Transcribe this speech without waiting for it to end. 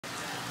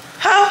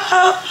Ho,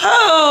 ho,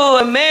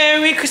 ho!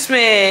 Merry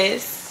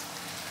Christmas!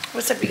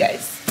 What's up, you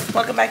guys?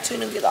 Welcome back to a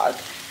new vlog.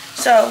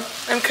 So,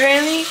 I'm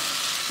currently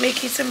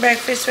making some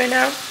breakfast right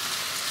now.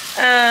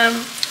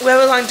 We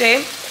have a long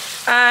day.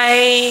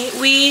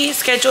 We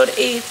scheduled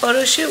a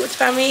photo shoot with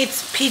family.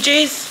 It's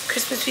PJs,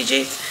 Christmas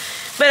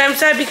PJs. But I'm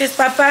sad because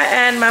Papa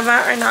and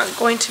Mama are not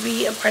going to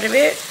be a part of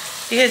it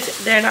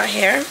because they're not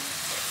here.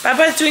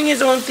 Papa's doing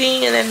his own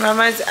thing and then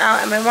Mama's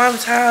out at my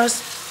mom's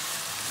house.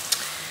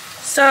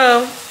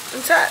 So,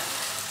 I'm sad.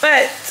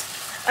 But,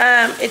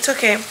 it's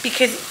okay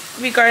because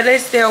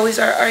regardless, they always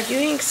are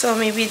arguing. So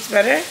maybe it's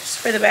better. It's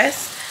for the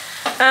best.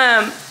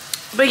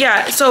 But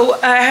yeah, so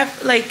I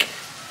have like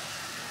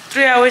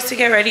 3 hours to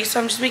get ready. So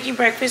I'm just making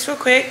breakfast real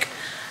quick.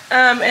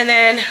 And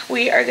then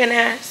we are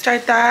gonna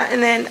start that.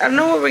 And then I don't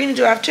know what we're gonna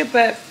do after,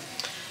 but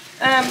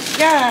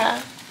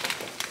yeah.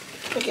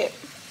 Look at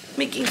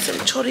making some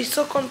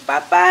chorizo con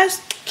papas.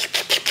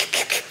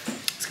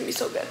 It's gonna be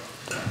so good.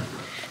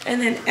 And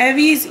then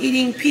Evie's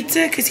eating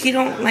pizza because he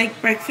don't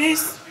like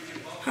breakfast.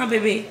 Huh,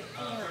 baby?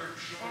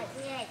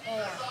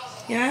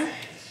 Yeah?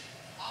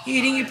 You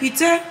eating your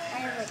pizza?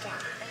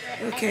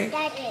 Okay.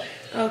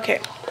 Okay.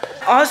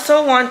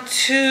 Also want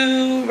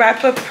to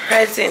wrap up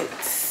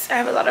presents. I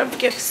have a lot of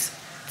gifts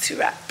to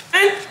wrap.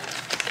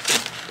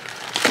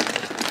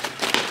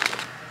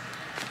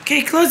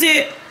 Okay, close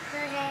it.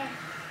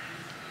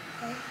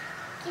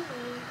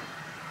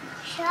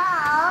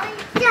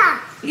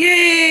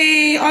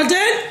 Yay! All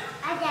done?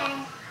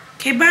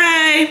 Okay,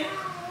 bye.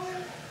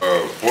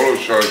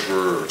 Photoshoot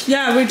for...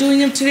 Yeah, we're doing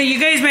them today. You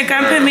guys, my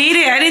grandpa made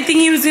it. I didn't think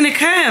he was gonna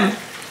come.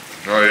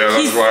 Oh yeah,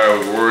 that's why I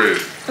was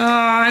worried. Oh,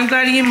 I'm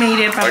glad you made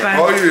it, Papa. I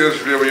called you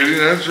yesterday, but you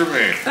didn't answer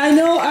me. I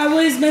know,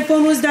 my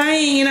phone was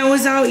dying and I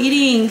was out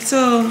eating,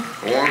 so...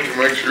 I wanted to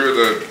make sure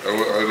that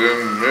I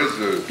didn't miss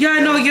it. Yeah,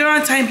 no, you're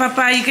on time,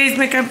 Papa. You guys,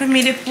 my grandpa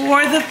made it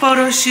for the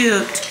photo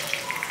shoot.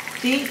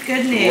 Thank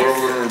goodness.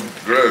 What are we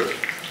dressed?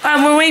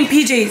 We're wearing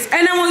PJs.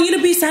 And I want you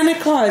to be Santa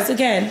Claus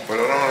again. But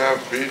I don't have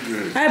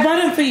PJs. I bought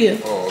them for you.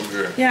 Oh,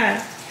 okay.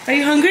 Yeah. Are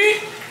you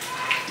hungry?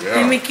 Yeah.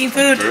 You're making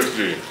food?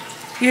 Thirsty.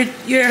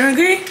 You're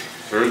hungry?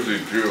 Thirsty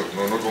too.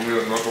 No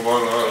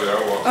tomaba nada de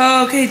agua.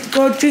 Oh, okay.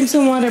 Go drink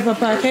some water,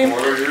 Papa, okay?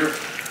 Water here?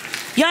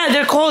 Yeah,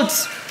 they're cold.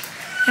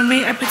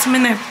 I put some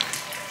in there.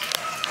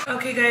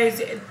 Okay,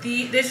 guys.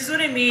 This is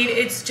what I made.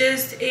 It's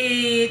just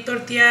a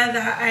tortilla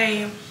that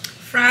I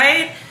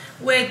fried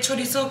with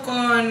chorizo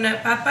con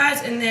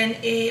papas and then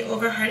a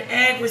overhard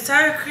egg with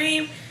sour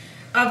cream,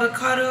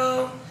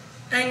 avocado,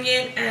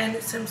 onion,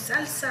 and some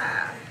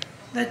salsa.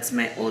 That's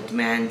my old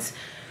man's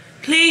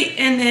plate,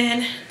 and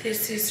then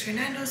this is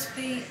Fernando's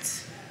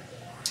plate.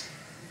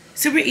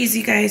 Super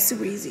easy, guys,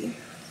 super easy.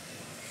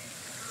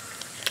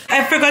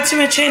 I forgot to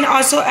mention,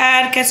 also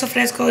add queso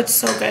fresco. It's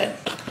so good.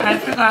 I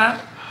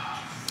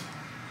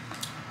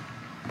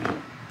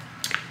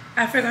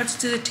forgot to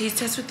do the taste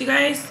test with you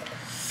guys.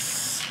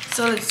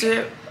 So let's do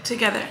it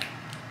together.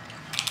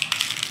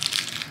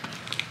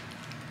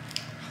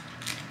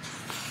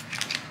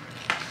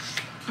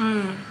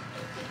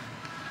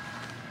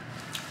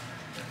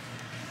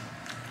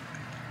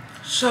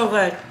 So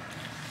good.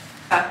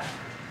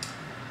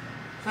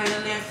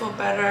 Finally, I feel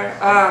better.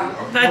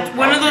 That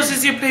one of those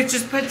is your plate.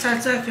 Just put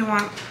salsa if you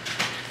want.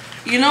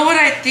 You know what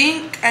I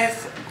think?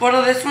 Go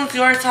to this one's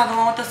yours, the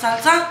one with the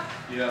salsa?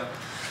 Yeah.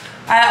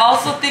 I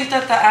also think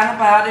that the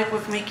antibiotic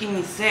was making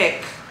me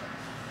sick.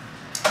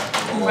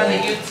 For the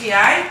UTI.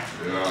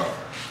 Yeah.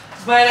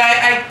 But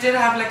I did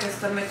have like a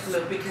stomach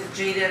flu because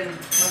Jaden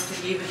must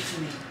have gave it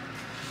to me.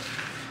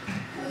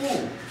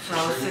 Ooh. So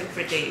I was sick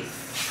for days.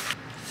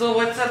 So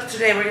what's up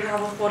today? We're gonna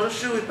have a photo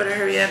shoot. We better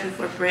hurry up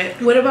before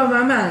Britt What about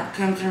Mama?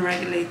 comes and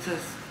regulates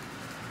us.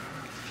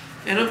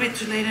 It'll be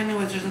too late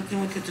anyways. There's nothing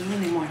we could do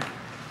anymore.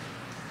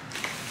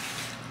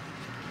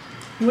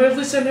 What if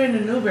we send her in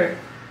an Uber?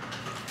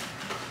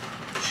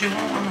 She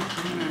won't want to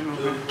come in.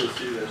 We'll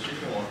see that. She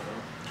can walk out.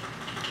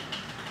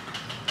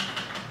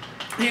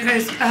 You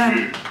guys,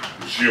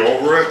 Is she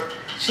over it?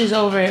 She's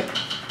over it.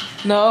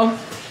 No.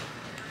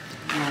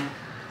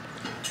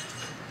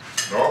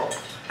 No?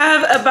 I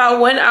have about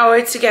 1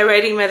 hour to get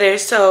ready, Mother.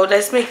 So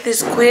let's make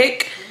this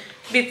quick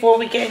before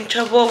we get in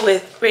trouble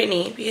with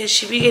Brittany because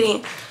she be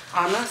getting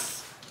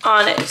honest.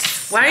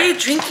 Why are you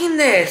drinking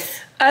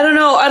this? I don't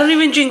know. I don't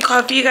even drink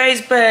coffee, you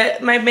guys,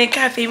 but my big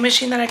cafe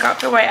machine that I got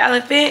for White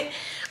Elephant,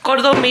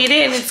 Gordo made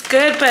it and it's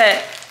good,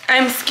 but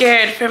I'm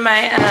scared for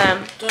my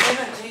Don't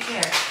even take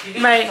it. You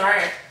can My-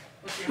 start.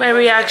 my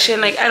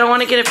reaction. Like, I don't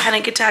want to get a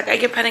panic attack. I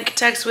get panic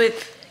attacks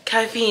with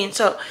caffeine,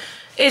 so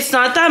it's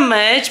not that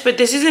much, but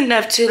this is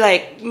enough to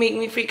like make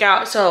me freak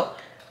out. So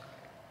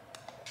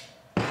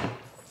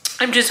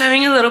I'm just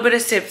having a little bit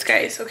of sips,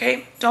 guys.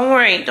 Okay, don't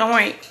worry, don't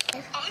worry.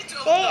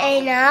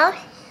 Hey, now.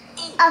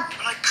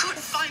 I could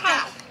find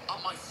out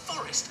on my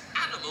forest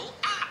animal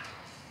app.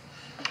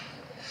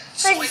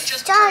 So I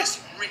just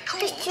press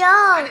record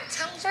and it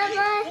tells me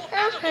what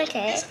animal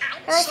is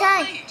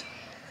outside.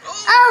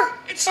 Oh,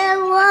 it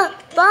was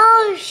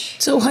bones.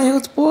 It's a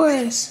wild boar.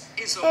 Is a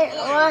It was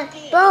wild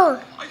bones.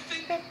 boar. I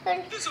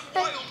think there's a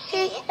wild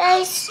He boar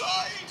is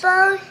outside.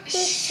 I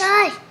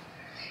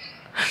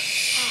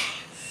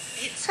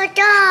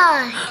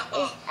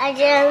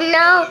don't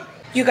know.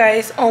 You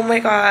guys, oh my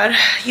god,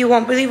 you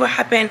won't believe what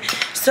happened.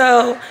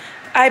 So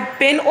I've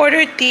been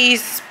ordered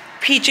these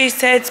PJ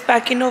sets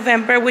back in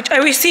November, which I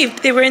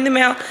received. They were in the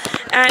mail,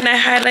 and I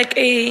had like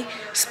a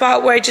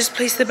spot where I just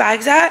placed the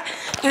bags at,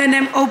 and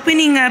I'm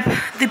opening up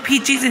the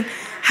PJs, and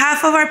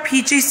half of our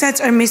PJ sets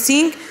are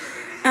missing.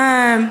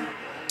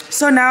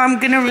 So now I'm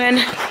gonna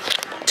run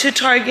to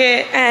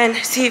Target and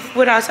see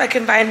what else I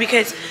can find,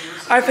 because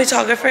our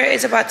photographer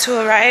is about to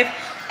arrive,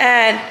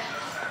 and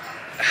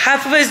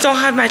half of us don't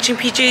have matching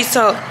PJs,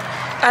 so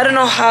I don't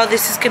know how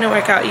this is gonna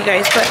work out, you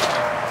guys, but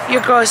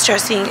your girl is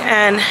stressing,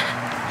 and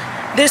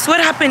this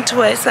would happen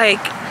to us. Like,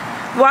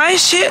 why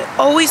is shit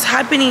always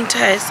happening to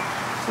us?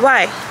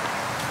 Why?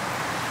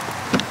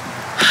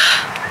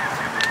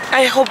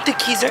 I hope the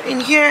keys are in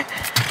here,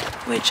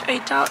 which I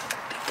doubt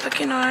they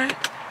fucking are.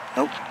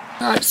 Nope.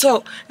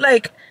 So,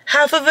 like,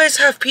 half of us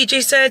have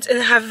PJ sets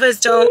and half of us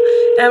don't,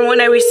 and when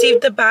I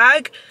received the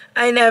bag,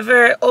 I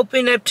never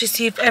opened up to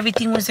see if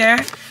everything was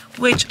there,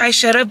 which I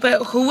should have,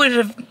 but who would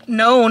have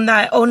known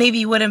that Old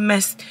Navy would have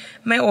messed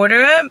my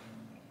order up?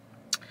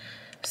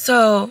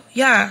 So,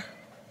 yeah.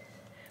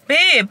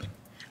 Babe,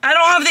 I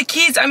don't have the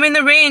keys. I'm in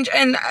the range,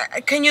 and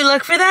can you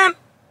look for them?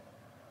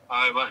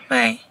 Bye.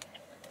 Bye.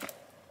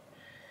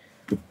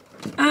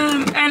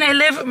 And I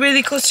live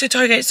really close to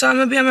Target, so I'm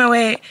gonna be on my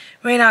way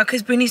right now,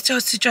 because Brittany still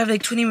has to drive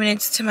like 20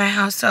 minutes to my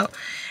house, so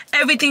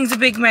everything's a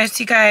big mess,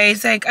 you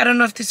guys. Like, I don't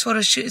know if this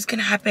photo shoot is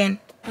gonna happen.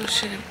 Oh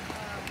shit.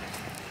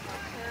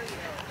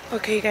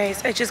 Okay,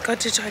 guys, I just got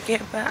to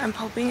Target, but I'm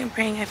hoping and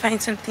praying I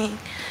find something.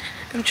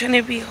 I'm trying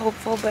to be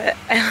hopeful, but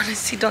I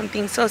honestly don't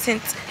think so,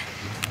 since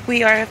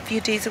we are a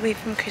few days away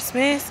from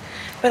Christmas.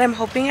 But I'm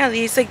hoping at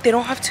least, like, they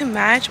don't have to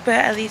match, but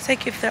at least,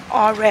 like, if they're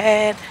all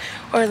red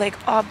or like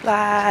all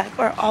black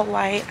or all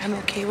white, I'm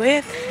okay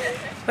with.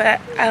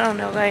 But I don't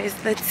know, guys.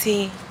 Let's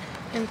see.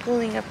 I'm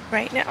pulling up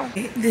right now.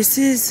 This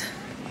is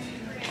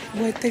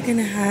what they're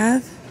gonna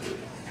have,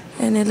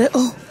 and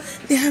oh,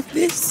 they have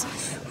this.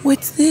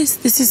 What's this?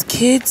 This is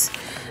kids.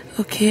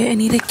 Okay, I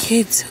need a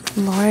kid's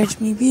large,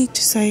 maybe,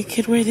 just so I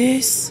could wear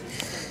this.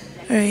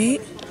 All right.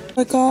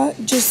 I got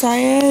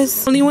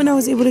Josiah's. Only one I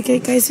was able to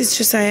get, guys, is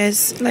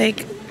Josiah's.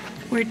 Like,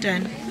 we're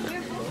done.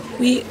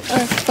 We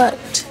are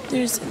fucked.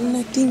 There's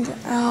nothing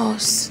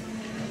else.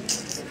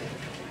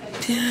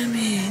 Damn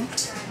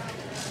it.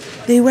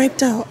 They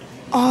wiped out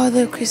all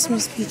the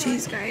Christmas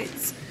PJs,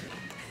 guys.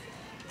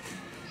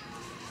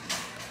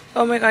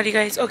 Oh my god, you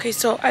guys. Okay,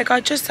 so I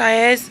got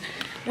Josiah's,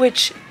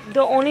 which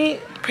the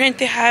only print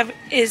they have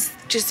is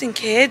just in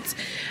kids.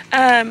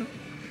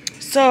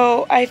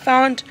 So I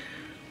found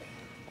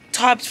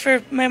tops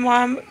for my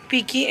mom,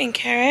 Beaky, and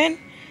Karen,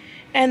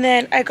 and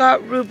then I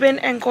got Ruben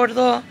and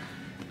Gordo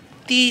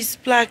these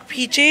black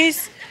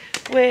PJs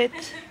with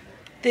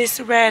this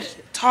red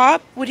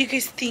top. What do you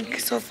guys think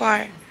so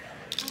far?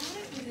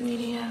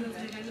 Medium.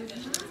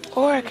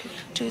 Or I could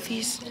do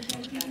these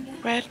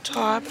red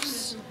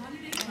tops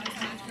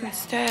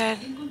instead.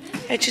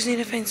 I just need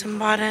to find some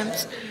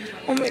bottoms.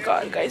 Oh my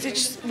god,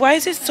 guys, why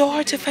is it so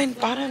hard to find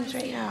bottoms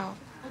right now?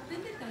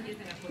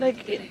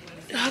 Like,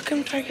 how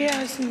come Target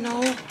has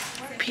no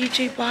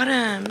PJ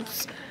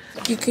bottoms?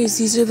 You guys,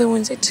 these are the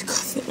ones I took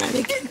off the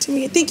mannequin to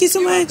me. Thank you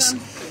so much.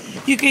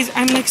 You guys,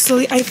 I'm like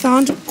slowly. I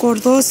found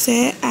Gordo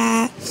set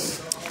at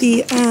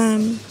the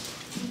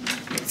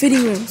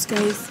fitting rooms,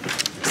 guys.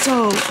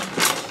 So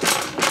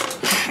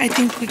I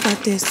think we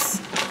got this.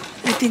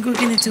 I think we're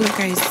gonna do it,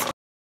 guys.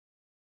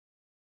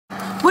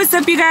 What's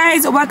up, you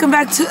guys? Welcome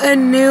back to a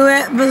new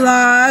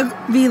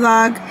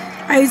vlog.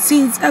 I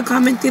seen a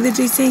comment the other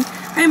day saying,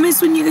 I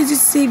miss when you guys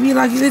just say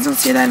vlog. You guys don't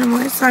say that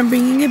anymore, so I'm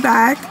bringing it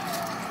back.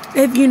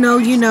 If you know,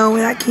 you know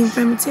where that came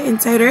from. It's an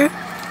insider.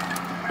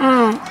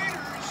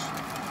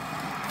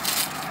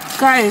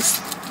 Guys,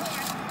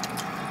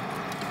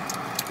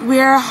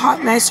 we're a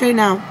hot mess right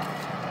now.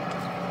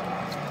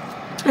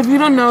 If you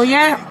don't know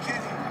yet,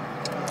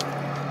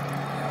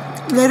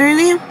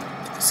 literally,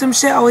 some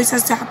shit always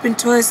has to happen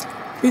to us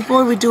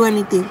before we do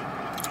anything.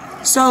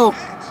 So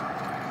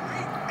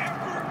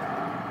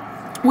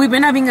we've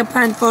been having a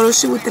planned photo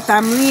shoot with the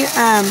family,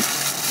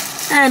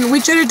 and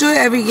we try to do it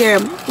every year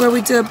where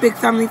we do a big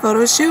family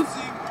photo shoot.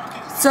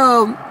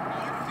 So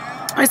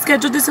I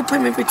scheduled this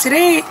appointment for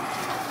today,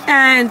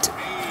 and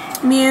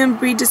me and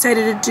Bri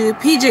decided to do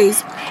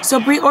PJs. So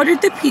Bri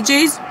ordered the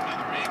PJs,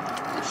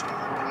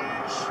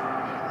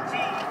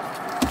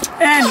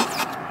 and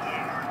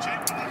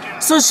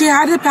so she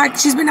had the pack.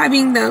 She's been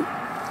having the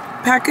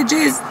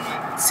packages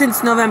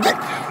since November,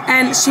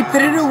 and she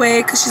put it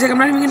away because she's like, I'm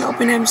not even gonna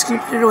open it. I'm just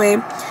gonna put it away,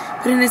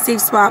 put it in a safe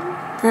spot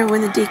for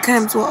when the day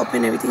comes. We'll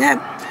open everything up.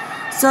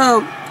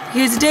 So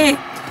here's the day,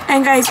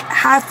 and guys,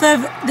 half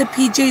of the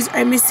PJs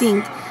are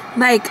missing.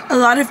 Like, a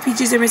lot of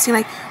PJs are missing.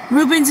 Like,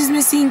 Ruben's is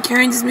missing,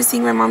 Karen's is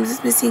missing, my mom's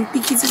is missing,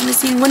 Beaky's is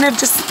missing, one of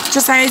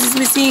Josiah's is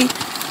missing,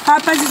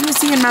 Papa's is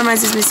missing, and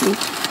Mama's is missing.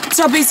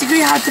 So basically,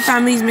 half the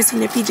family is missing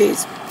their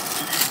PJs.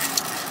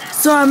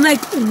 So I'm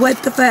like,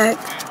 what the fuck?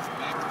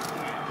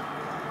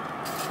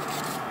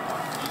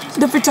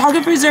 the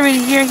photographer's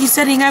already here. He's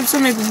setting up. So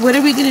I'm like, what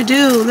are we gonna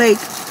do? Like,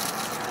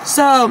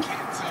 so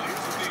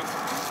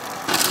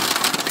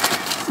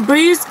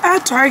Bree's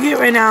at Target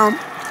right now.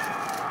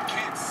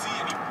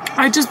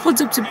 I just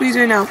pulled up to Bree's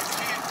right now.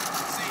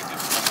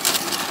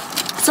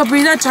 So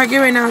Bree's at Target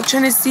right now,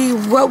 trying to see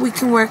what we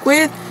can work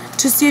with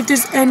to see if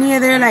there's any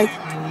other, like,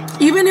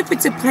 even if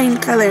it's a plain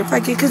color,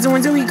 like, because the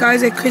ones that we got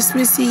is like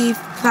Christmassy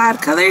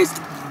plaid colors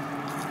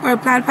or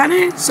plaid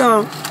pattern.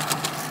 So,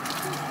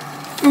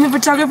 and the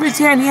photographer's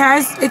here, and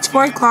it's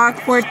 4 o'clock,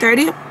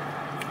 4:30,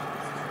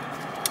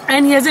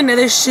 and he has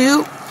another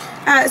shoot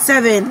at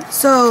 7.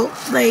 So,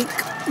 like,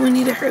 we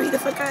need to hurry the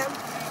fuck up.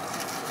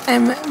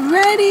 I'm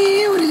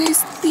ready. What do you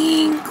guys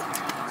think?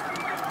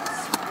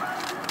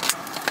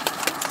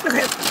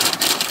 Okay.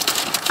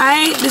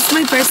 This is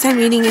my first time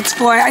eating. It's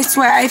 4. I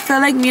swear, I feel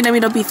like me and Ami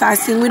don't be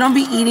fasting. We don't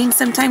be eating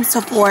sometimes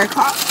till 4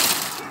 o'clock.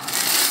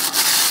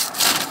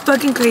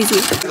 Fucking crazy.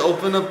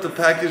 Open up the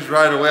package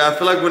right away. I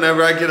feel like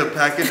whenever I get a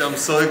package, I'm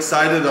so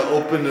excited to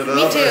open it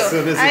up as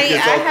soon as it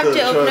gets off the truck. I have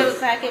to open up a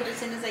package as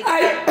soon as I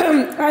get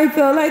it. I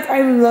feel like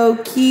I'm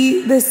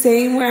low-key the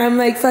same, where I'm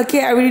like, fuck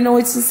it, I already know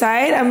what's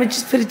inside. I'm gonna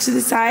just put it to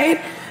the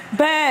side.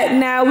 But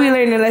now we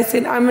learned a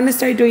lesson. I'm gonna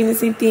start doing the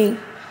same thing.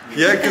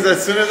 Yeah, because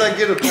as soon as I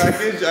get a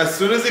package, as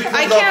soon as it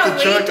comes off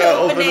the truck, I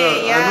open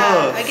it.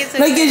 Yeah. I know.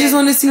 Like, you just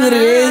want to see what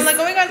it is. I'm like,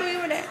 oh my god, let me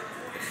open it.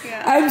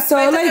 Yeah. I'm so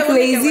like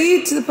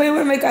lazy to the point where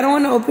I'm like, I don't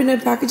want to open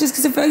up packages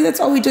because I feel like that's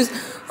all we just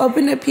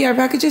open up PR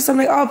packages. So I'm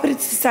like, oh, I'll put it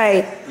to the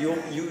side. You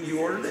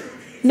ordered it?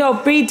 No,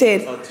 Bree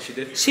did. Oh, she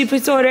did? She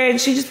puts the order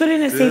and she just put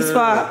it in a safe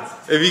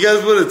spot. If you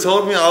guys would have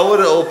told me, I would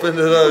have opened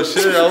it up.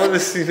 Shit, I would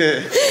have seen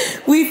it.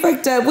 We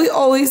fucked up. We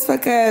always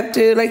fuck up,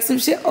 dude. Like, some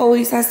shit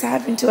always has to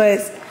happen to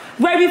us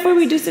right before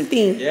we do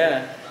something.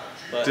 Yeah.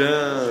 But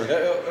damn.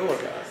 It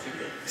worked out.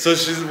 So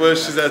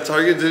she's at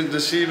Target.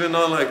 Does she even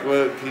know like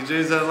what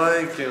PJs I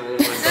like and what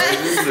my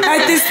sizes?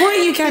 At this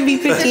point, you can't be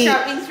picky. It's a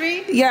shopping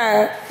spree?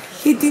 Yeah.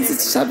 He thinks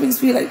it's a shopping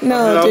spree. Like,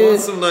 no, I dude. I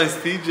want some nice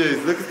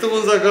PJs. Look at the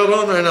ones I got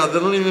on right now. They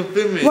don't even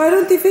fit me. Why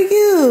don't they fit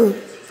you?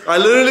 I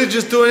literally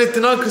just do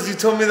anything on because you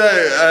told me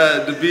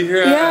that to be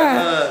here.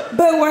 Yeah.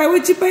 But why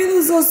would you buy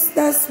those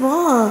that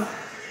small?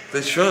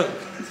 They shrunk.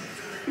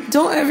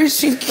 Don't ever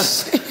shrink your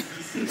shit.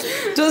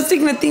 Don't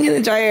stick nothing in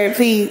the dryer,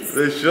 please.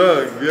 They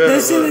shrunk, yeah.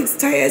 That shit looks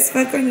tight as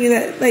fuck on you.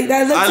 That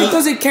looks like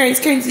those are Karen's.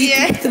 Karen's, you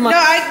can put them on.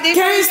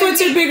 Karen's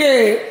sweats are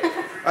bigger.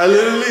 I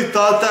literally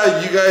thought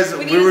that you guys,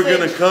 we were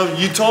going to come.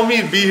 You told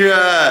me to be here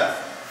at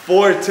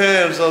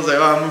 4:10, so I was like,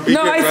 oh, I'm going to be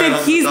here. No, I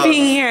said he's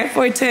being here at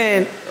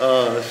 4:10.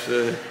 Oh,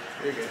 shit.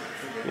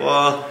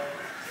 Well,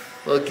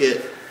 look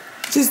it.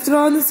 Just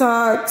throw on the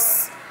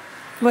socks.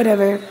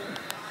 Whatever.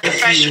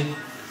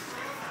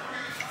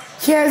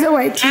 He has a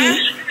white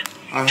tee.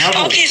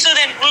 Okay, so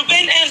then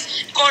Ruben and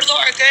Gordo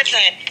are good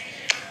then.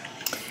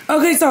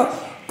 Okay, so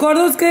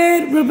Gordo's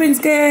good, Ruben's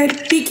good,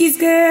 Piki's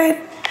good.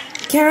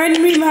 Karen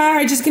and Rima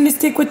are just gonna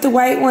stick with the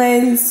white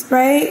ones,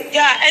 right?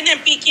 Yeah, and then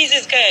Piki's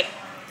is good.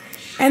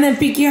 And then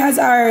Piki has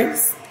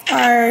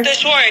the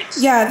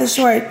shorts. Yeah, the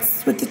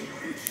shorts with the.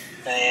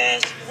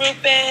 Yes,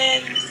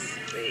 Ruben's.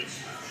 Wait.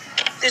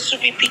 This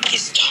would be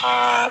Piki's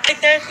top.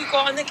 Right there, if you go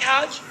on the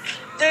couch,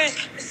 there's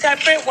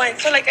separate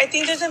ones. So like, I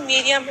think there's a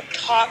medium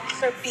top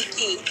for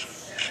Piki.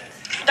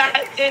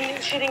 That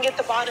then she didn't get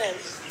the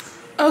bottoms.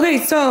 Okay,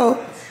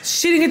 so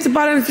she didn't get the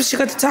bottoms, but she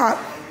got the top.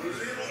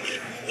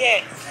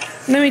 Yeah.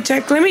 Let me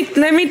check. Let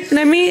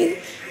me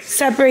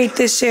separate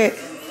this shit.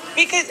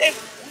 Because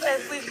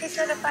if we could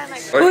try to find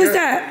like. Who is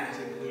that?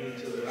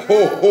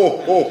 Ho ho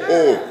ho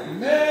ho!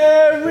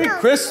 Merry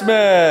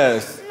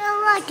Christmas!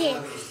 No like it.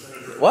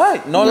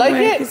 What? No like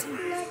it?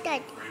 No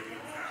that.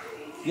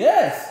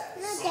 Yes.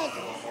 No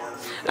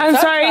that. I'm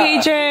sorry,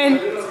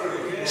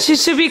 Adrian. She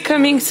should be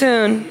coming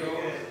soon.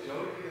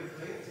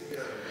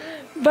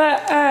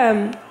 But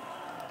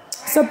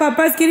so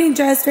Papa's getting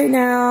dressed right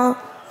now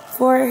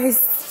for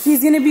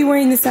he's gonna be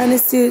wearing the Santa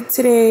suit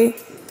today.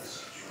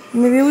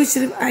 Maybe we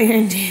should have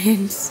ironed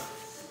it.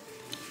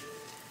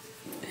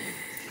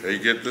 Hey,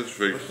 get this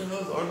fixed.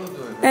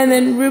 And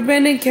then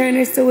Ruben and Karen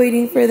are still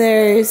waiting for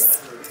theirs.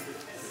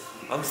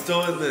 I'm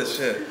still in this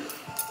shit.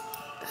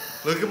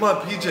 Look at my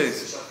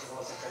PJs.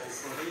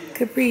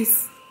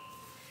 Caprice.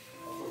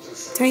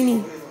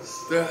 Tiny.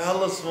 They're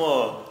hella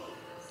small.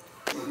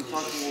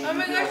 Oh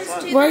my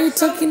gosh, Why are you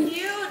talking?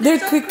 They're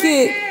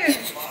cricket.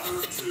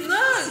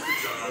 Look.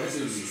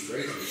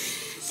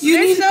 You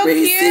need so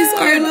braces,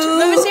 cute. Arlo.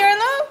 Let me see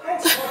Arlo.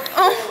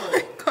 Oh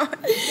my god.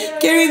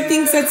 Karen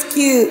thinks that's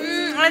cute.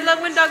 I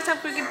love when dogs have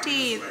crooked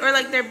teeth or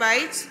like their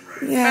bites.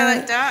 Yeah. I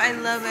like that. I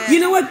love it. You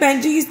know what?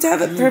 Benji used to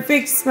have a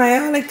perfect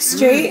smile, like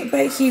straight,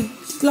 but he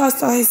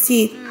lost all his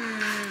teeth.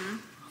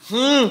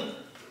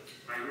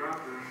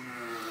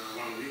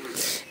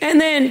 And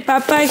then,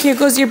 Papa, here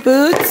goes your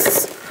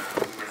boots.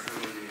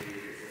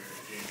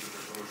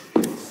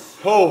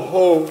 Ho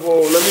ho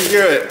ho! Let me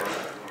hear it.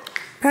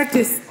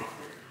 Practice.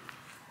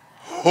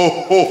 Ho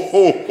ho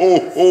ho ho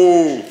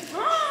ho!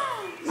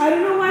 I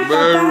don't know why.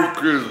 Merry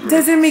Christmas.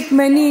 Doesn't make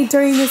money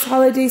during this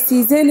holiday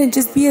season and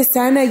just be a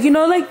Santa. You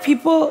know, like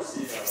people,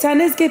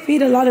 Santas get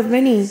paid a lot of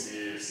money.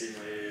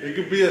 You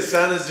could be a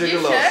Santa's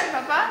gigolo. You should,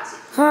 Papa.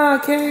 Huh,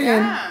 Karen?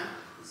 Yeah.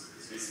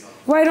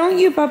 Why don't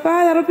you, Papa?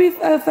 That'll be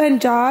a fun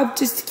job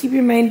just to keep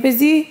your mind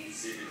busy.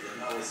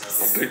 I'll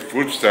take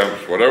food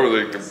stamps, whatever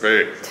they can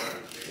pay.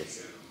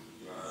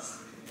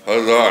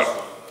 How's that?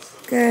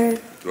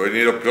 Good. Do I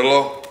need a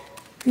pillow?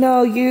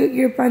 No,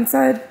 your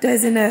panza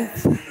does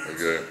enough.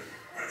 Okay.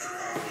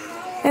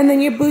 And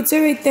then your boots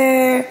are right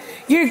there.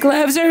 Your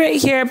gloves are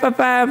right here,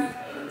 Papa.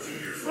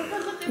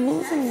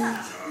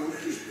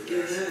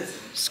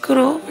 Scoot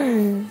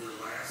over.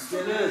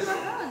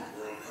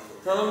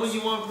 Tell them what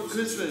you want for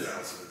Christmas.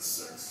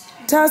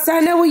 Tell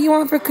Santa what you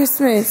want for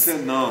Christmas. He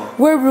said no.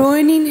 We're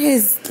ruining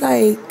his,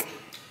 like...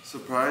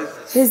 Surprise?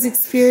 His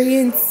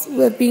experience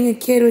with being a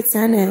kid with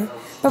Santa.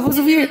 Papa's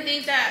over here.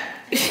 Think that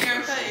his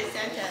grandpa is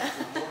Santa.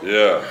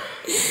 Yeah.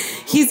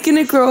 He's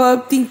gonna grow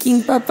up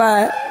thinking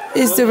Papa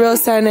is the real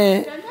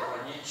Santa.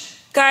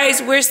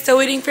 Guys, we're still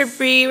waiting for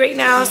Bri right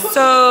now,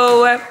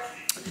 so...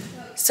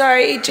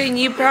 Sorry, Adrian,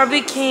 you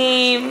probably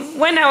came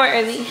 1 hour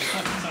early.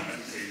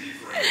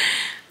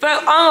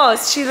 But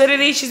almost. She's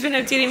been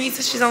updating me,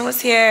 so she's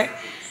almost here.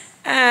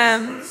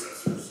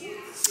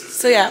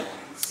 So yeah,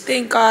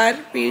 thank God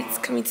Bri's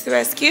coming to the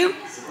rescue.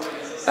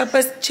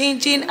 Papa's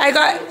changing.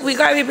 We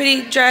got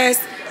everybody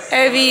dressed.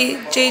 Evie,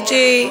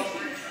 JJ,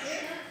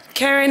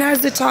 Karen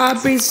has the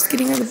top. Bri's just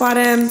getting on the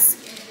bottoms.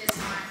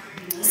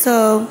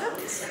 So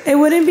it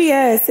wouldn't be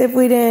us if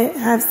we didn't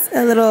have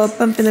a little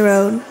bump in the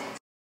road.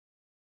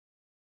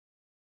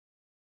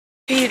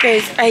 Hey, you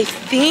guys, I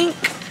think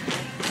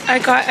I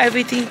got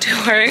everything to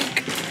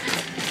work.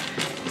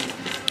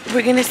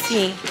 We're gonna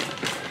see.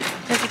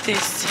 Look at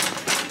this.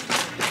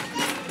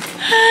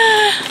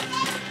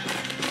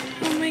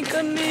 Oh my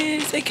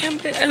goodness, I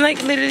can't believe, I'm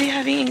like literally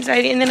having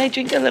anxiety, and then I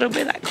drink a little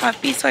bit of that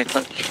coffee, so I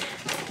feel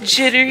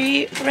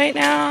jittery right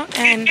now,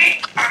 and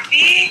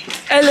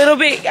a little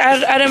bit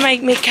out of my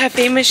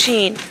cafe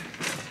machine.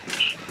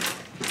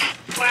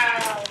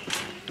 Wow.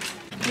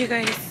 You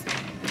guys,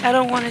 I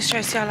don't want to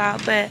stress y'all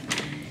out, but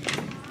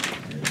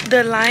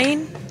the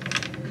line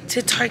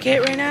to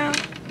Target right now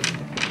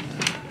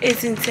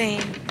is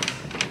insane.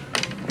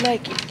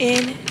 Like,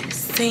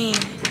 insane.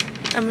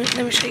 Let me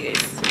show you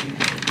guys.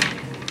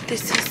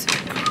 This is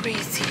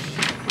crazy.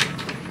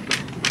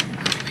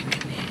 Oh my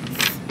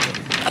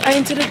goodness. I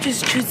ended up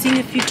just choosing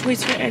a few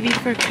toys for Evie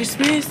for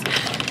Christmas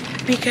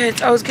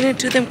because I was gonna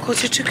do them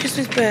closer to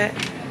Christmas, but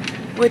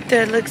with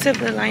the looks of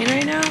the line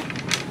right now,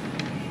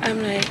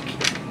 I'm like,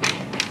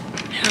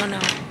 hell no.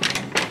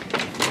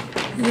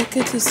 Look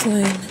at this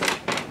line.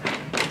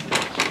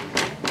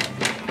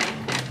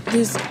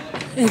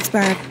 It's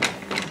bad.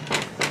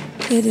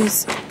 It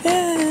is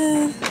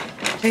bad.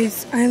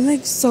 Guys, I'm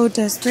like so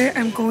desperate.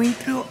 I'm going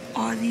through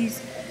all these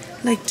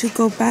like to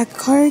go back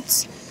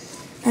cards.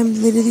 I'm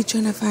literally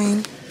trying to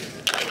find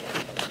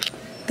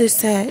the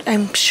set.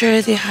 I'm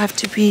sure they have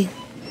to be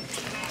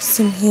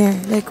some here.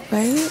 Like,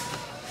 right?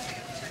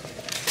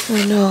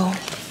 Or no?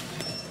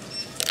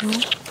 No?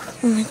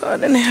 Oh my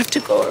god, and I have to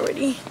go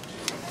already.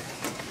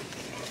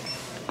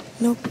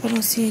 Nope, I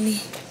don't see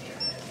any.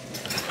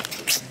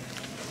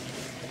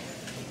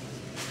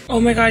 Oh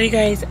my god, you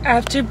guys,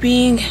 after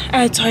being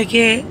at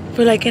Target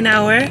for like an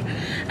hour,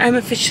 I'm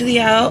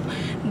officially out.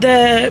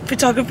 The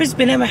photographer's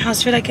been at my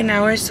house for like an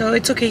hour, so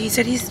it's okay. He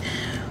said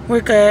we're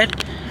good.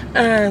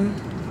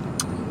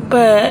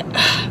 But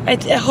I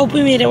hope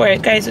we made it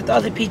work, guys, with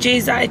all the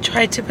PJs that I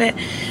tried to put.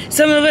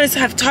 Some of us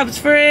have tops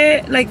for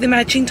it, like the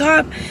matching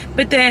top,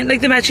 but then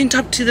like the matching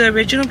top to the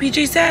original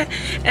PJ set,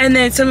 and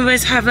then some of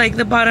us have like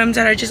the bottoms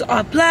that are just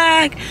all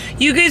black.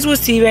 You guys will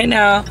see right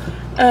now.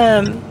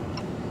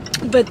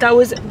 But that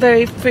was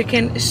very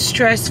freaking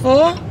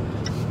stressful.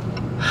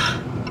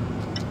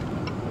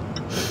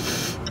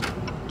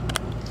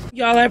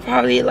 Y'all are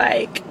probably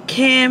like,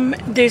 Kim,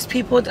 there's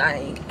people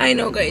dying. I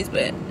know, guys,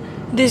 but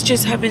this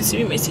just happens to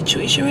be my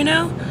situation right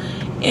now.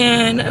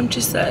 And I'm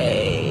just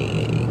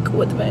like,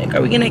 what the heck?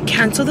 Are we gonna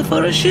cancel the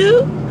photo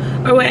shoot?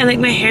 Or what? And like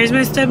my hair's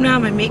messed up now,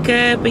 my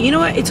makeup. But you know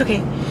what? It's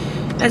okay.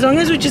 As long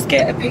as we just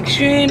get a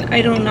picture in,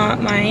 I do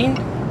not mind.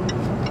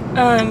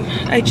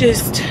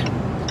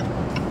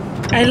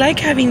 I like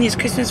having these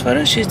Christmas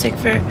photo shoots, like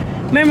for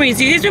memories.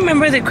 You guys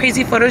remember the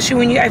crazy photo shoot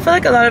when I feel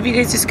like a lot of you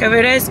guys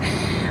discovered us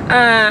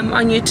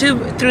on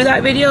YouTube through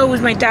that video. Was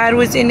my dad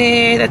was in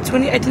it. That's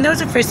when I think that was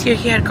the first year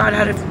he had got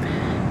out of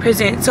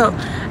prison. So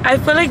I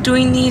feel like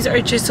doing these are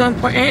just so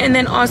important. And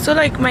then also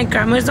like my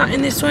grandma's not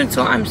in this one,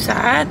 so I'm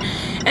sad.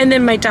 And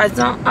then my dad's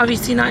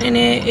obviously not in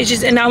it. It's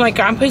just, and now my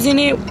grandpa's in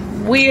it.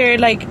 Weird,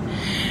 like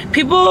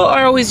people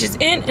are always just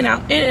in and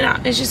out, in and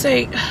out. It's just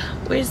like,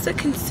 where's the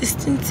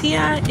consistency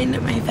at in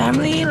my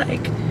family?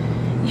 Like,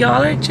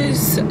 y'all are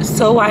just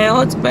so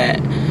wild.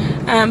 But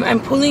I'm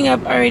pulling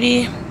up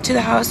already to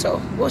the house,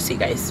 so we'll see,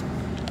 guys.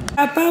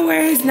 Papa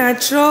wear his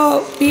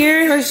natural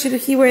beard, or should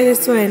he wear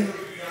this one?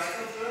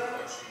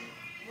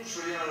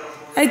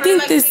 I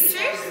think this,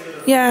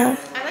 yeah.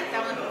 I like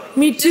that one.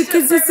 Me too,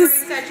 because this is,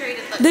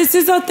 This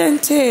is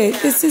authentic.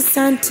 This is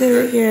Santa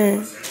right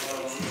here.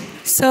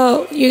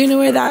 So you're gonna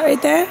wear that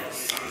right there.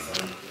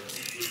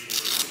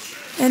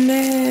 And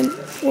then,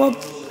 well,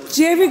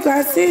 do you have your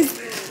glasses?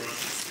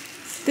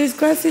 There's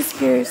glasses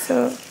here,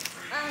 so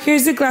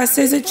here's the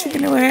glasses that you're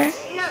gonna wear.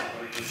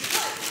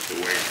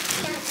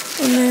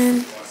 And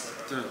then,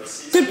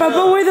 did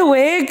Papa wear the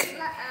wig?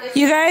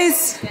 You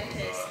guys?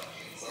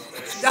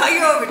 Now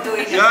you're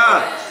overdoing it.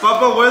 Yeah,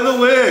 Papa, wear the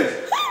wig.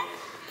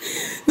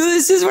 No,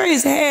 this is for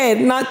his head,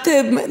 not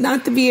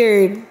the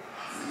beard.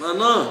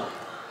 No.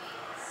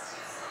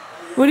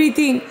 What do you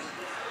think?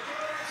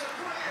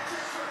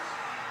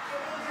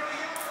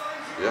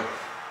 Yeah.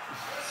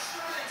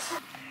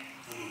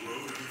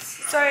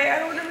 Sorry, I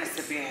don't want to mess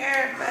up your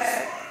hair,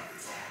 but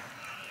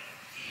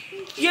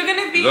you're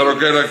gonna be. Is that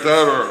okay like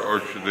that, or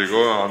should they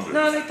go on?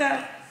 No, like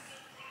that.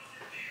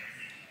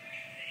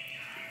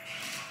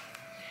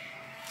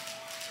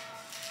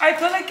 I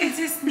feel like it's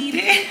just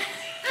needed.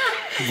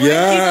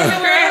 Yeah.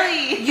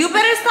 You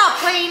better stop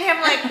playing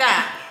him like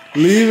that.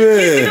 Leave He's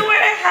it. gonna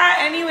wear a hat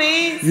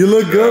anyways. You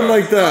look good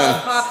like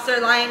that. Pops are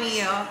lying to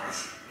you.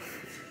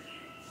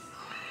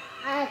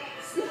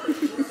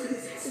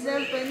 Is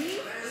that funny?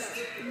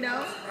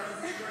 No.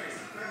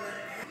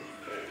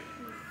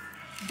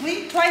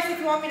 Blink twice if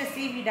you want me to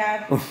save you,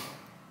 Dad.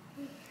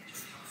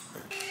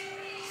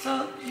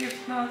 So your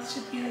mouth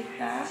should be like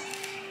that.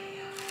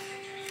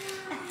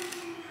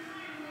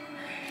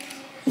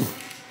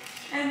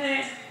 And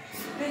then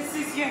this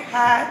is your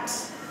hat.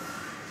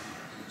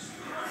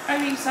 I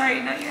mean,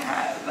 sorry, not your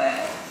hat,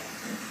 but.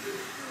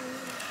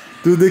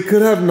 Dude, they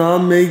could have not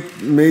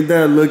made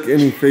that look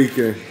any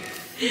faker.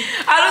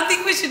 I don't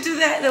think we should do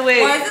that the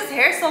way. Why is his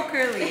hair so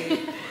curly?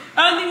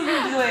 I don't think we're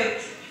gonna do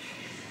it.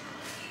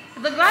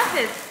 The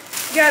glasses.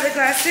 Yeah, the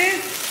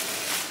glasses.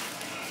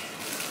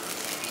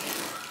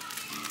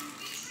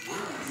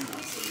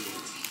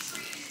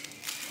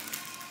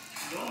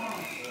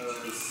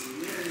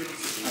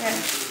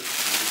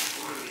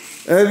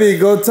 Okay. Evie,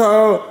 go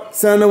tell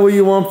Santa what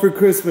you want for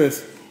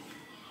Christmas.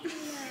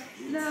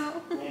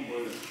 No.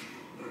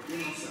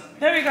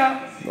 There we go.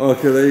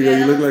 Okay, there you go.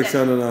 You look like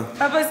Santa now.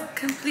 Papa's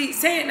complete.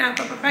 Say it now,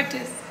 Papa.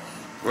 Practice.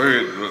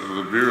 Wait,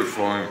 the beer is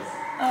falling.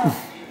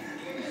 Oh.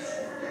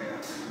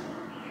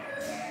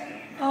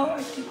 Oh,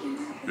 I think we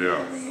do.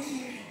 Yeah.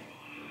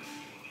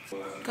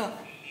 Go.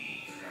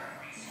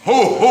 Ho,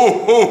 ho,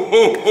 ho,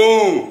 ho, ho!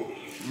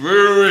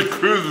 Merry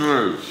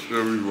Christmas,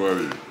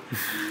 everybody.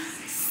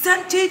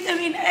 Santa, I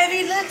mean,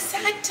 Evie, look,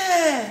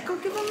 Santa. Go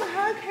give him a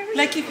hug, hurry.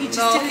 Like if you just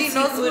No, didn't he see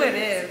knows who it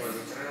is.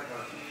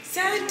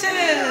 Santa.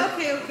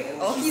 Okay.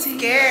 Oh, he's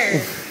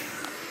scared.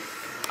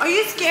 Are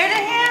you scared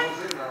of him?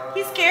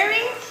 He's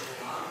scary?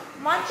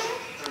 Monte?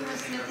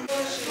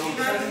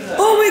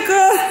 Oh my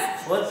God.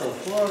 What the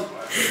fuck?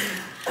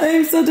 I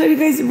am so tired, you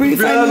guys. Really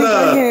finally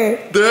got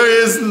here. There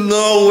is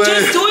no way.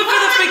 Just do it for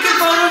the freaking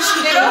photo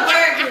shoot. They don't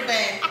wear it,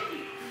 Ben.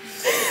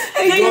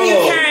 Thank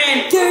you,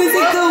 Karen. Karen's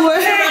like the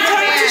worst.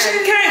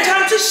 Karen, tell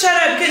him to shut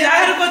up because I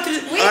had to go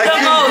through the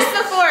most.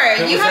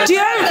 Do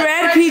you have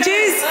red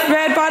PJs?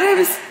 Red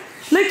bottoms?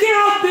 Look at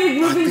how big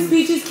Ruben's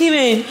peaches came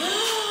in.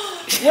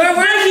 Where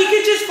he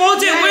could just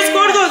fold it. Where's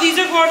Gordo? These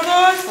are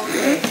Gordos.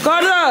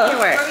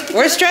 Gordo.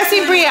 We're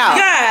stressing Bri out.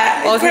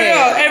 Yeah. Okay.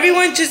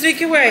 Everyone just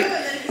make it work.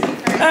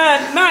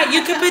 Matt,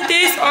 you can put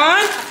this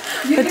on.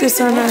 Put this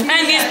on.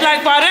 And these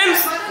black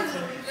bottoms.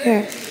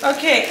 Here.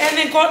 Okay, and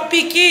then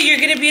Piki, you're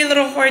gonna be a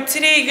little whore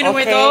today. You're gonna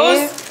wear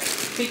those.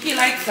 Piki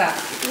likes that.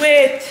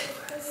 With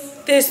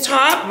this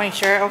top. Make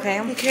sure,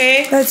 okay.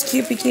 Okay. That's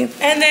cute, Piki.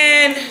 And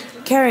then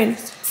Karen,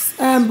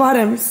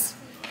 bottoms.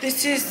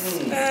 This is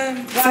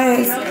Saya.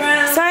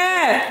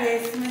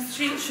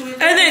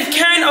 And then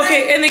Karen,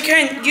 okay, and then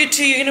Karen, you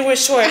two, you're gonna wear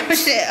shorts. Oh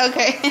shit,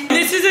 okay.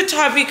 This is a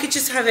top, you could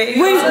just have it.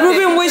 Wait,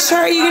 Ruben, what shirt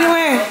are you gonna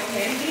wear?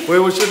 Wait,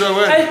 what should I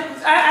wear?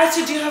 I asked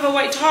you, do you have a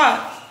white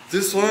top?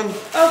 This one? Okay,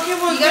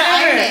 well,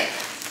 whatever.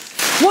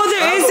 Well,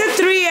 there is a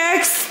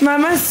 3X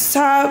Mama's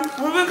top.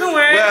 Ruben can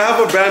wear it. Wait, I have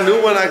a brand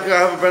new one. I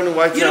have a brand new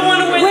white top. You don't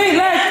want to wear it?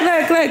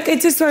 Wait, look.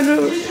 It's this one.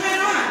 Ruben.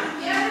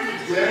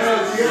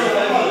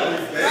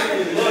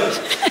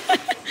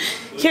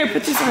 Here,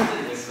 put this on.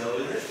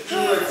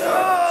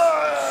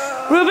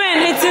 Ruben,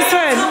 it's this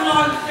one.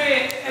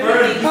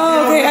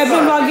 Oh, okay. I've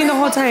been vlogging the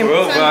whole time.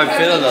 Bro, I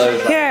feel though.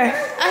 Here.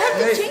 I have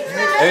to change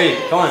my Hey,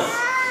 come on.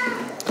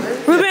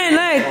 Ruben,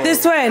 look,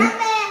 this one.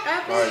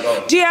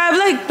 Do you have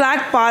like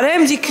black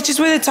bottoms? You could just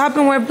wear the top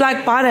and wear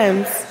black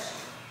bottoms.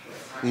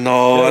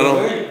 No, I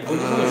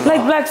don't.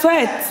 Like black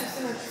sweats.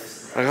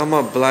 I got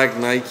my black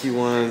Nike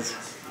ones.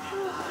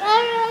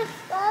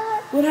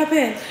 What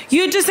happened?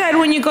 You just said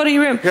when you go to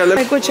your room. Yeah,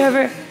 like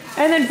whichever.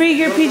 And then bring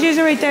your PJs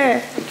are right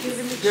there.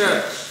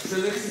 Yeah.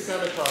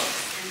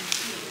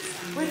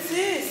 What's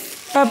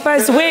this?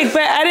 Papa's wig,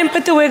 but I didn't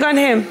put the wig on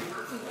him.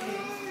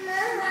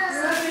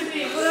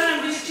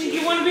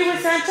 You want to be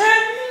with Santa?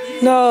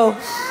 No,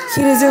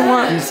 he doesn't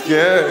want. He's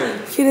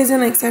scared. He doesn't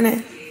like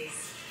Santa.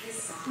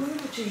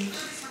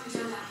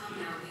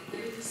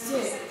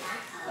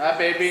 Hi,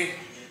 baby.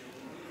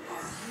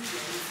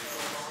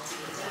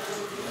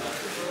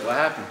 What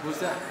happened? Who's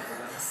that?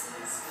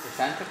 The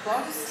Santa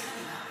Claus?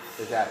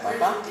 Is that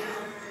Papa?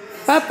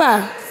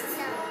 Papa.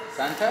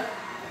 Santa?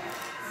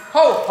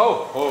 Ho, ho,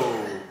 ho.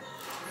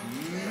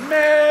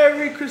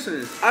 Merry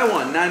Christmas. I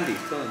want Nandi.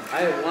 Tell him,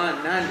 I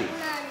want Nandi.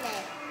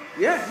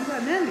 Yeah, he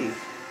got Nandi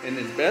in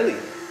his belly.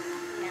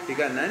 He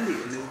got Nandi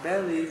in his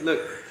belly.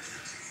 Look.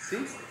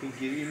 See? He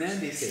give you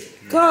Nandi.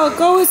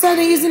 Go with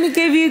Santa. He's gonna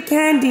give you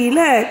candy.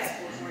 Look.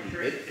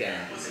 Good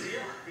candy.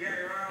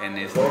 In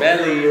his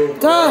belly.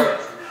 Go.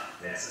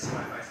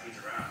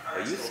 Are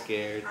you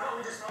scared?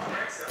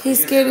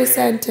 He's scared of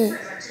Santa.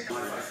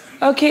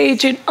 Okay,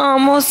 Adrian,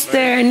 almost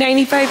there.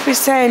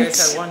 95%.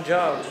 It's one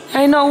job.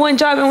 I know, one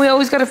job, and we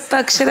always gotta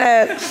fuck shit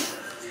up.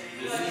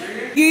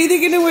 You're either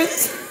gonna wear.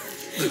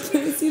 Let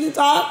me see the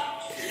top.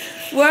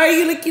 Why are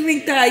you looking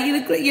like that?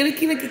 You're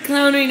looking like a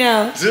clown right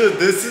now. Dude,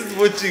 this is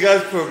what you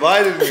guys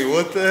provided me.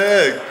 What the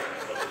heck?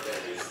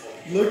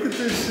 Look at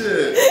this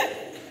shit.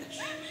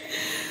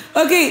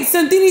 Okay,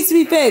 something needs to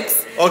be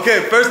fixed.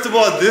 Okay, first of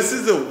all, this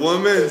is a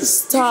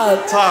woman's top.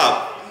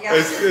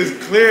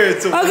 It's clear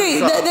it's a woman's Okay,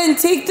 top. then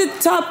take the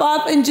top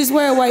off and just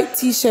wear a white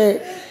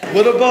t-shirt.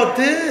 What about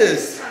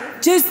this?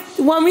 Just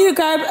want me to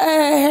grab a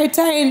hair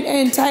tie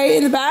and tie it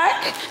in the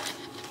back?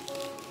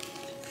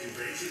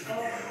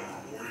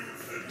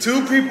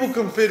 2 people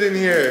can fit in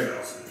here.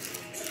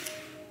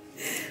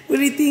 What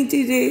do you think,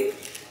 JJ?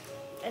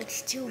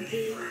 It's too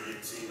big.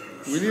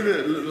 We need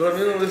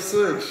to, let's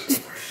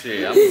switch.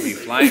 Shit, I'm gonna be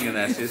flying in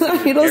that shit.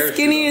 You're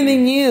skinnier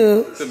than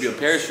you. It's gonna be a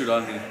parachute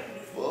on me.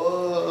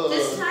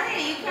 Just tie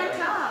it. You can't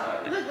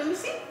tell. Look, let me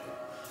see.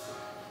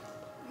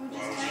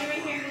 Just tie it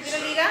right here. Look at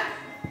Amiga.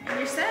 And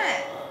you're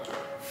set.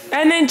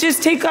 And then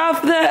just take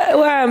off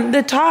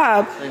the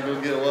top. And go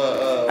get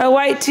a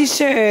white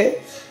t-shirt.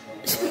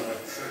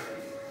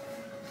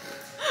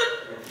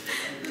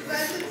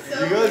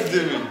 You guys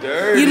did me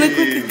dirty. You look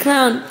like a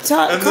clown.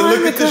 And then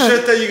look at the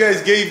shirt that you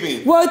guys gave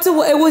me. Well,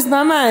 it was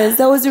Mama's.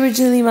 That was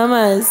originally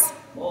Mama's.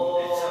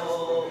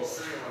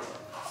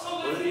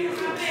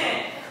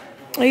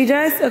 Are you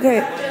dressed?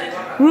 Okay.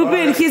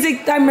 Ruben, he's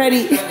like, I'm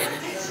ready.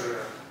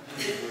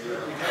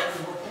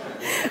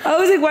 I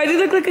was like, why do you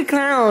look like a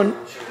clown?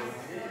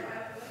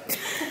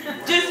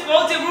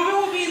 Well,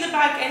 Ruben will be in the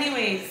back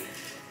anyways.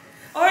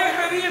 Or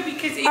hurry up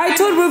because I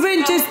told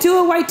Ruben just do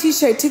a white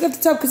t-shirt. Take off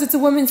the top because it's a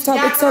woman's top.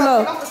 It's so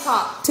low. Take off the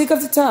top. Take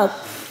off the top.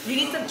 You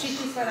need some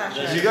cheekies for that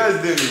shirt. You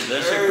guys did me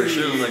That shit for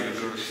sure was like a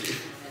girl shit.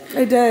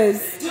 It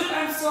does. Dude,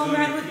 I'm so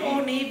mad with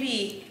Old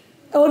Navy.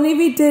 Old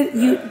Navy did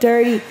you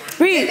dirty.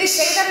 Did they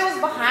say that it was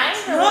behind?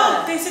 Or No,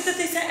 what? they said that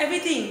they sent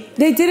everything.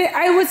 They did it.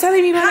 I was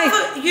telling you, like,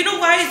 You know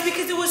why? It's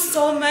because it was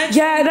so much.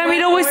 yeah,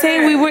 Ramiro was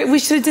saying we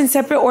should have done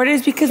separate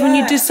orders because when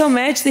you do so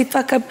much, they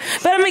fuck up.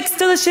 But I'm like,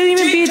 still, it shouldn't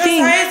even be a thing.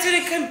 Josiah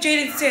didn't come,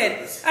 Jaden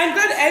said. I'm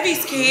glad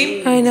Evie's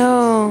came. I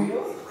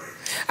know.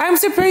 I'm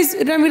surprised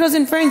Ramiro's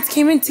and friends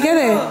came in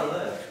together.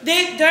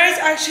 Theirs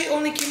actually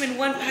only came in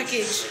one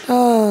package.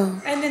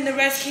 Oh. And then the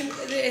rest came,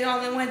 it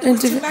all went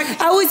And in 2 packages.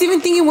 I was even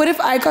thinking, what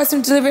if I got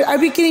some delivered? I'd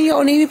be getting your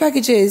Old Navy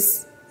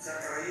packages.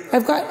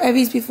 I've got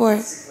Evie's before.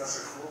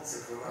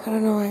 I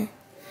don't know why.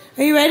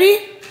 Are you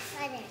ready?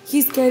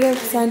 He's scared of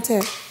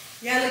Santa.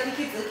 Yeah, like he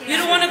keeps looking. You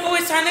don't want to go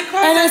with Santa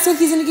Claus? And I said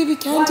he's gonna give you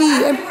candy.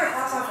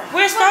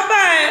 Where's Papa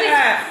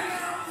at?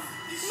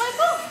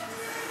 Michael.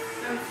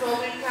 I'm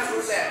folding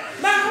Ruben.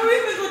 Ma, hurry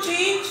up and go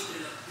change.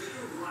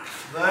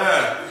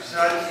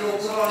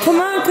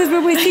 Come on, because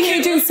we're wasting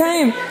Adrian's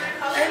time.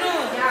 I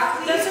know.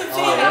 That's what I'm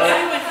saying.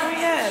 Everyone,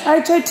 hurry up. I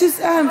tried to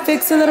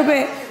fix a little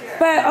bit.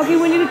 But, okay,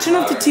 we need to turn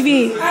off the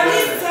TV. At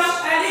least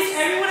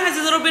everyone has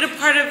a little bit of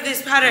part of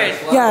this pattern.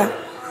 Yeah.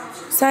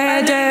 Sorry,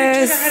 I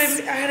just...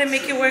 I had to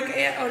make it work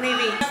on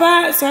Navy.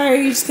 But,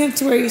 sorry, you just have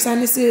to wear your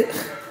Santa suit.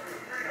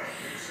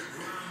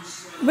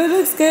 But it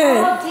looks good.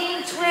 Oh,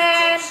 dang,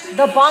 twin.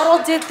 The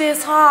bottle did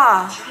this,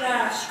 huh?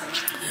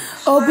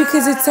 Oh,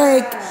 because it's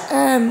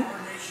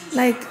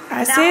like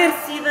acid? Now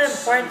I see the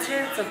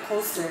importance of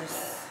coasters.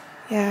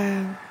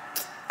 Yeah.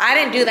 I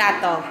didn't do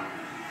that, though.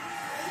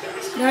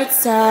 That's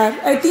sad.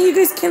 I think you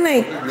guys can,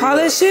 like,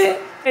 polish it.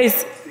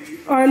 Guys,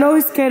 Arlo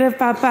is scared of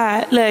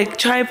Papa. Like,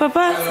 try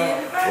Papa.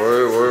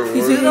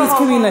 He's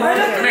coming,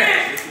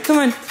 like, come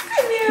on.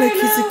 Look,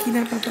 he's looking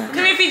at Papa.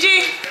 Come here,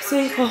 PG.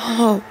 Say, ho, ho,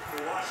 ho.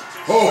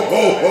 Ho,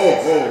 ho, ho,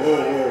 ho, ho,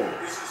 ho.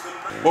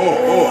 Ho,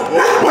 ho,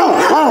 ho,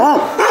 ho, ho.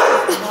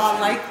 Not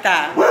like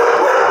that.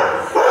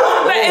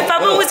 But if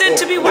Papa wasn't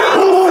to be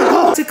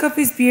wearing... Took off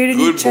his beard and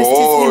he Good trusted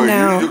boy. him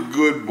now. You're a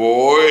good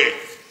boy.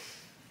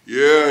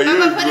 Yeah,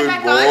 you're a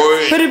good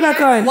boy. Put it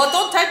back on. Well,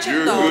 don't touch it,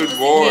 You're a though. good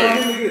boy.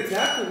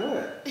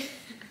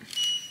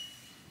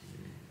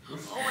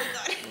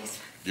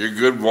 You're a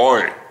good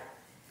boy.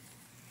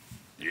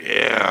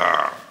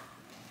 Yeah.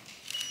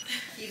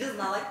 He does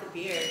not like the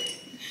beard.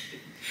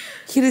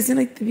 He doesn't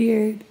like the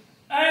beard.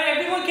 Alright,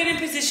 everyone get in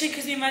position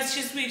because we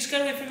just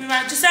gotta wait for me.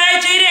 Josiah,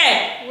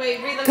 Jaden!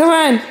 Wait, read Come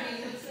on.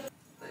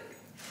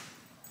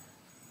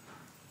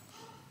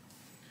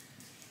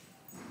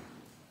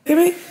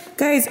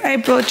 Guys, I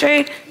blow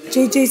dried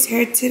JJ's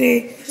hair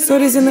today so it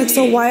doesn't look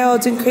so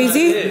wild and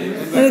crazy.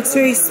 It looks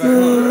very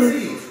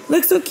smooth.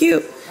 Look so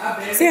cute.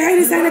 Say hi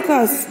to Santa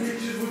Claus.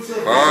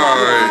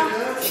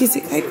 Hi. She's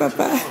like, hi,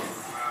 Papa.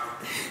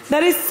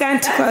 That is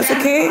Santa Claus,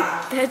 okay?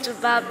 That's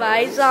Papa.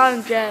 I saw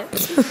him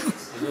just.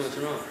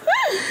 Come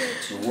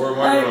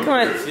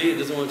on. See, it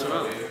doesn't want to turn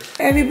on.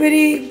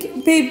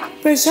 Everybody, babe,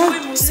 brush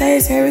up. Say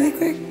his hair really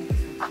quick.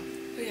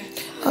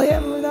 Oh yeah,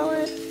 move that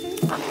one.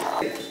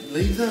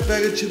 Leave that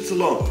bag of chips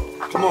alone.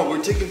 Come on,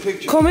 we're taking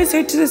pictures. Comb his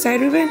hair to the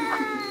side, Ruben.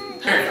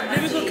 Let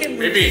me go get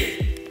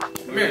Baby,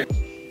 come here.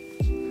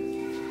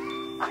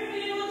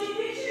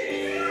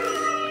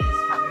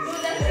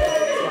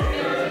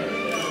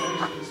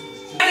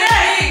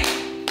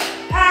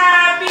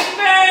 Happy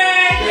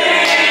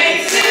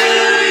birthday to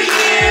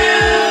you.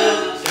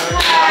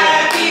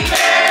 Happy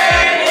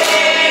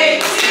birthday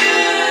to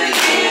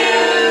you.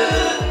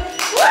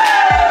 Woo!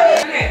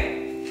 Okay,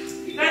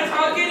 let's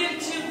all get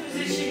into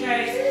position,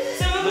 guys.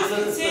 Some of us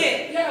can sit.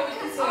 Yeah, we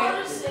can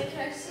sit.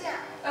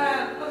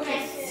 Okay.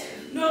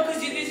 No, because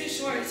you guys are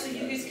short, so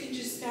you guys can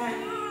just stand.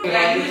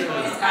 Yeah,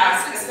 his ass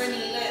is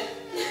funny. Look.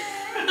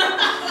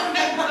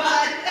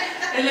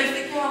 It looks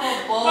like you have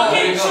a ball.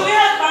 Okay, should we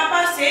have Papa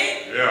sit?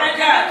 Yeah. And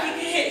he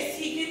can hit.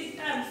 He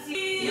can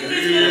see. You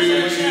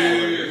guys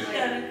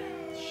can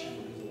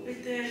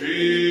right there.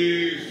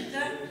 Cheese. Like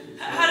that.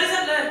 How does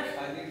that look?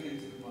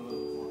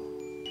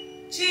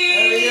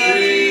 Cheese.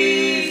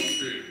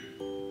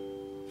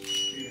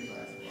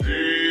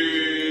 Cheese.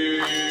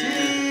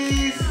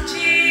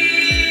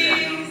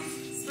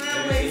 Cheese. Smile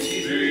away.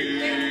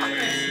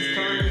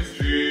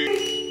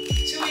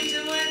 Should we do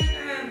one?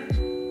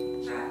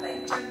 Not like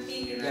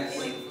jumping or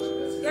nothing.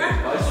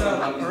 Yeah.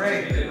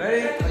 Alright,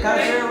 ready?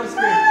 Count your on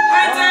screen.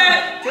 Hands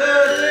up. 1, 2,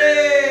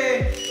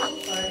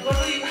 3. Go,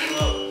 Lee.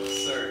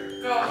 Sir.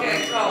 Go, okay,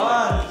 go.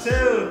 1, 2,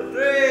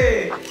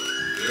 3.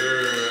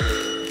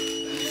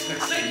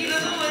 Like you know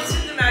the ones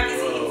in the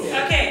magazines?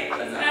 Okay.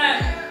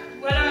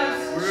 What else?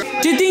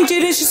 Do you think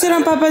Jada should sit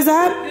on Papa's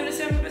lap? You want to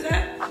say what was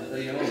that?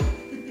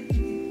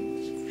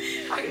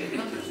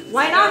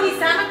 Why not? He's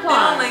Santa I don't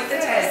Claus. like the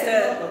test.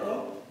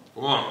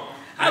 Come on.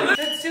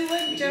 Let's do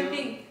one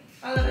jumping.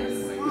 All of us.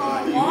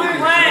 1,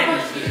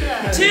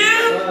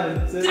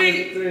 2,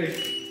 3. 3.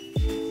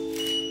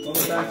 One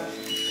more time.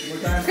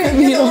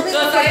 Jump,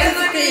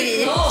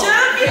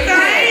 you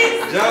guys.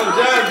 Jump,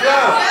 jump,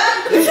 jump.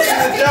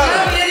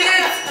 Jump.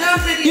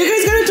 You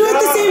guys gotta do it at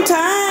the same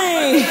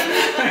time.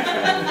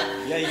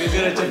 Yeah, you guys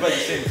gotta jump at the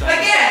same time.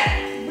 Again.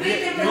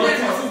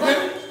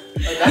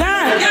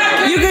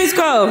 Yeah, you guys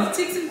go.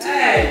 Take some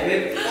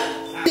time.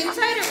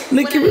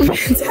 Look at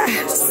Ruben's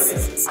ass.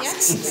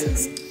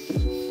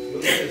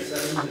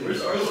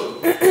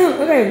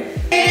 Okay.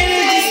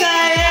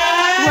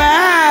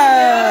 Wow.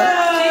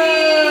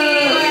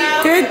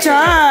 Good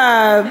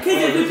job. Because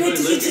if we pay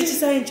attention to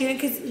Jada,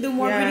 because the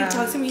more Brittany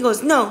talks to him, he goes,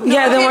 no.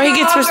 Yeah, the more he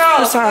gets pissed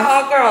off.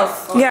 All girls.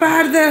 Yeah. Papa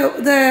had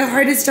the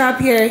hardest job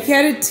here. He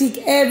had to take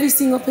every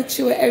single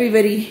picture with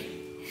everybody.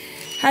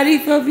 How do you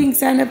feel being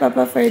Santa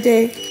Papa for a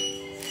day?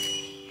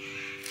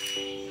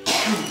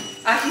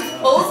 He's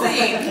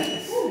posing.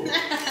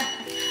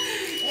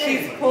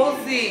 She's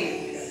posing.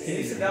 Can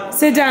you sit down?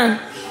 Sit down.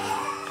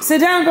 Sit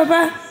down,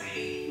 Papa.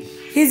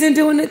 He's been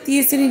doing it.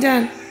 He's sitting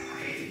down.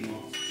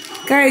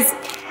 Guys,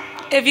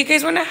 if you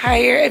guys want to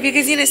hire, if you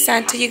guys need a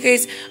Santa, you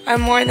guys are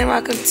more than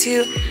welcome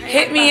to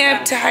hit me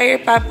up to hire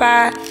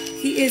Papa.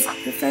 He is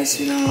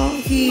professional.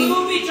 We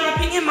will be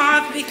dropping him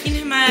off, picking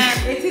him up.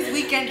 It's his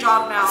weekend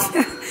job now.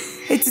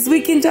 It's his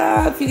weekend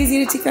job. You guys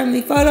need to take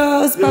family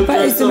photos.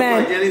 Papa is the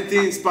man. Like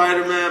anything,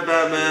 Spider-Man,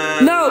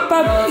 Batman. No,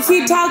 Papa,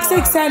 he talks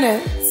like Santa.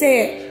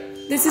 Say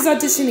it. This is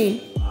auditioning.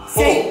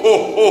 Say it. Ho,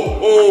 ho,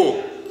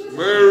 ho.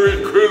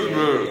 Merry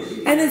Christmas.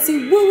 And then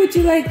say, what would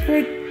you like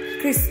for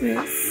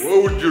Christmas?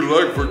 What would you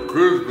like for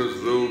Christmas,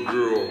 little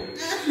girl?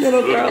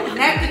 Little girl.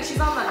 Next, she's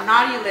on the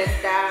naughty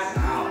list, Dad.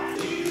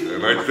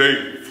 And I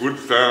take food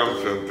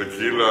stamps and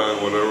tequila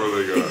and whatever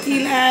they got.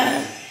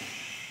 Tequila.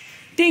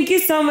 Thank you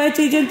so much,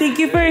 Agent. Thank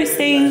you for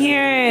staying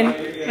here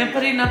and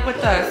putting up with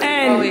us.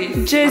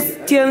 and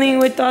just dealing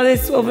with all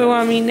this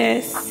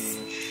overwhelmingness.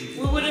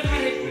 We would have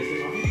had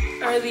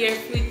it earlier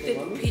if we did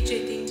PJ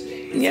thing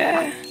today.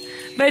 Yeah.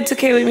 But it's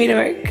okay, we made it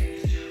work.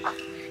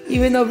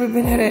 Even though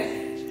Ruben had a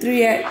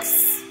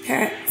 3X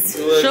pants.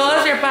 Show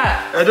us your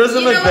butt. It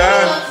doesn't look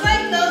bad. Looks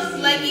like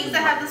those leggings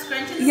that have the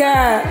scrunchies.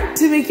 Yeah,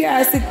 to make your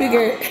ass look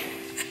bigger.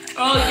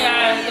 Oh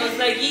yeah, those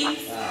leggings.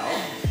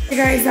 Hey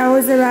guys, that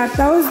was a wrap.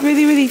 That was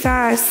really, really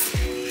fast.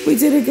 We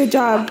did a good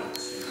job.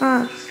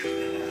 Huh?